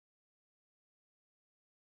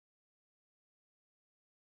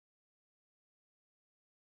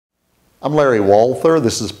I'm Larry Walther.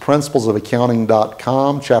 This is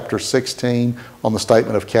principlesofaccounting.com, Chapter 16 on the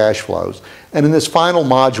statement of cash flows. And in this final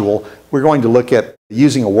module, we're going to look at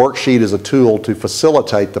using a worksheet as a tool to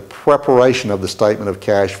facilitate the preparation of the statement of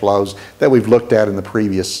cash flows that we've looked at in the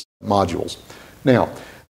previous modules. Now,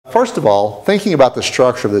 first of all, thinking about the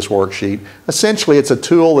structure of this worksheet, essentially it's a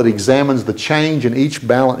tool that examines the change in each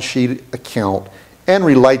balance sheet account and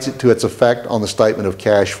relates it to its effect on the statement of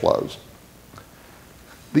cash flows.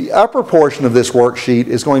 The upper portion of this worksheet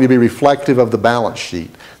is going to be reflective of the balance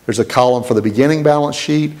sheet. There's a column for the beginning balance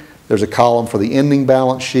sheet, there's a column for the ending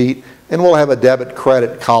balance sheet, and we'll have a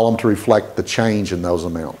debit-credit column to reflect the change in those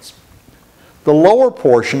amounts. The lower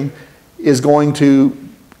portion is going to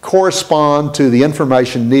correspond to the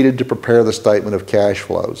information needed to prepare the statement of cash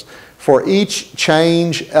flows. For each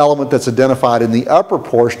change element that's identified in the upper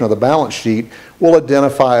portion of the balance sheet, we'll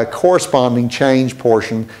identify a corresponding change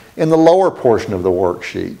portion in the lower portion of the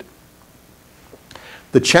worksheet.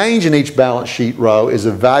 The change in each balance sheet row is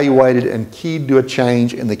evaluated and keyed to a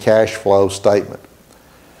change in the cash flow statement.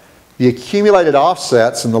 The accumulated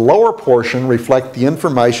offsets in the lower portion reflect the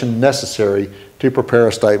information necessary to prepare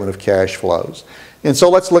a statement of cash flows. And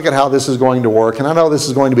so let's look at how this is going to work. And I know this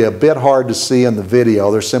is going to be a bit hard to see in the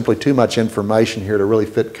video. There's simply too much information here to really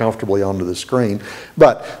fit comfortably onto the screen.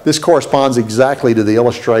 But this corresponds exactly to the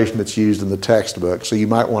illustration that's used in the textbook, so you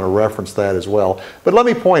might want to reference that as well. But let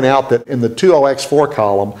me point out that in the 20X4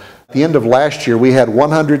 column, at the end of last year, we had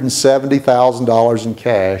 $170,000 in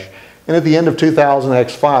cash. And at the end of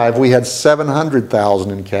 2000X5, we had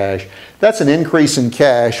 $700,000 in cash. That's an increase in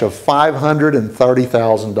cash of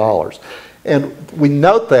 $530,000. And we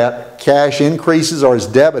note that cash increases or is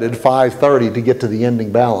debited $530 to get to the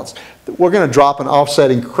ending balance. We're going to drop an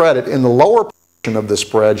offsetting credit in the lower portion of the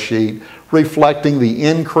spreadsheet reflecting the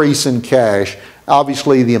increase in cash.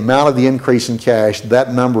 Obviously, the amount of the increase in cash,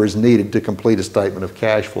 that number is needed to complete a statement of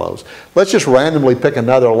cash flows. Let's just randomly pick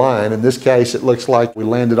another line. In this case, it looks like we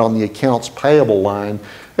landed on the accounts payable line.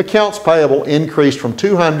 Accounts payable increased from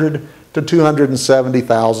 $200,000 to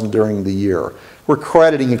 $270,000 during the year. We're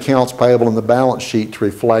crediting accounts payable in the balance sheet to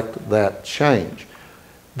reflect that change.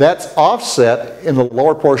 That's offset in the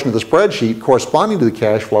lower portion of the spreadsheet corresponding to the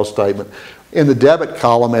cash flow statement in the debit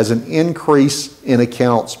column as an increase in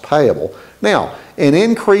accounts payable. Now, an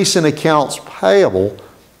increase in accounts payable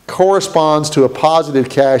corresponds to a positive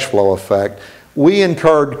cash flow effect. We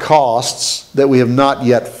incurred costs that we have not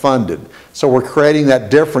yet funded. So we're creating that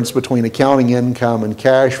difference between accounting income and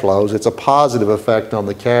cash flows. It's a positive effect on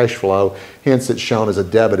the cash flow, hence it's shown as a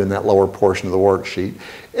debit in that lower portion of the worksheet.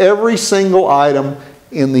 Every single item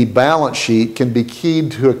in the balance sheet can be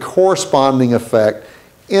keyed to a corresponding effect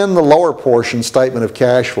in the lower portion statement of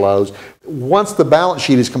cash flows. Once the balance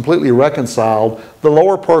sheet is completely reconciled, the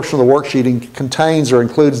lower portion of the worksheet contains or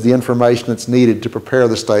includes the information that's needed to prepare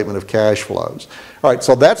the statement of cash flows. All right,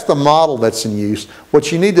 so that's the model that's in use. What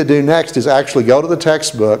you need to do next is actually go to the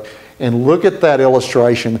textbook and look at that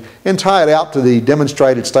illustration and tie it out to the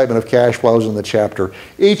demonstrated statement of cash flows in the chapter.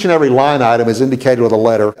 Each and every line item is indicated with a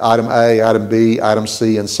letter, item A, item B, item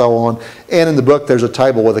C, and so on. And in the book, there's a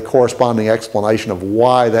table with a corresponding explanation of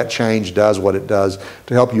why that change does what it does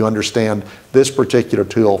to help you understand this particular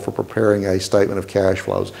tool for preparing a statement of cash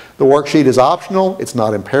flows. The worksheet is optional, it's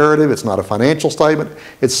not imperative, it's not a financial statement,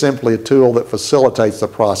 it's simply a tool that facilitates the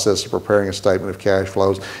process of preparing a statement of cash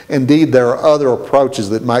flows. Indeed, there are other approaches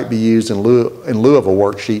that might be used in lieu of a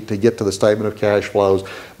worksheet to get to the statement of cash flows,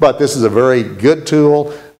 but this is a very good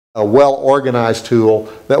tool, a well-organized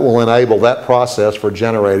tool that will enable that process for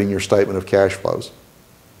generating your statement of cash flows.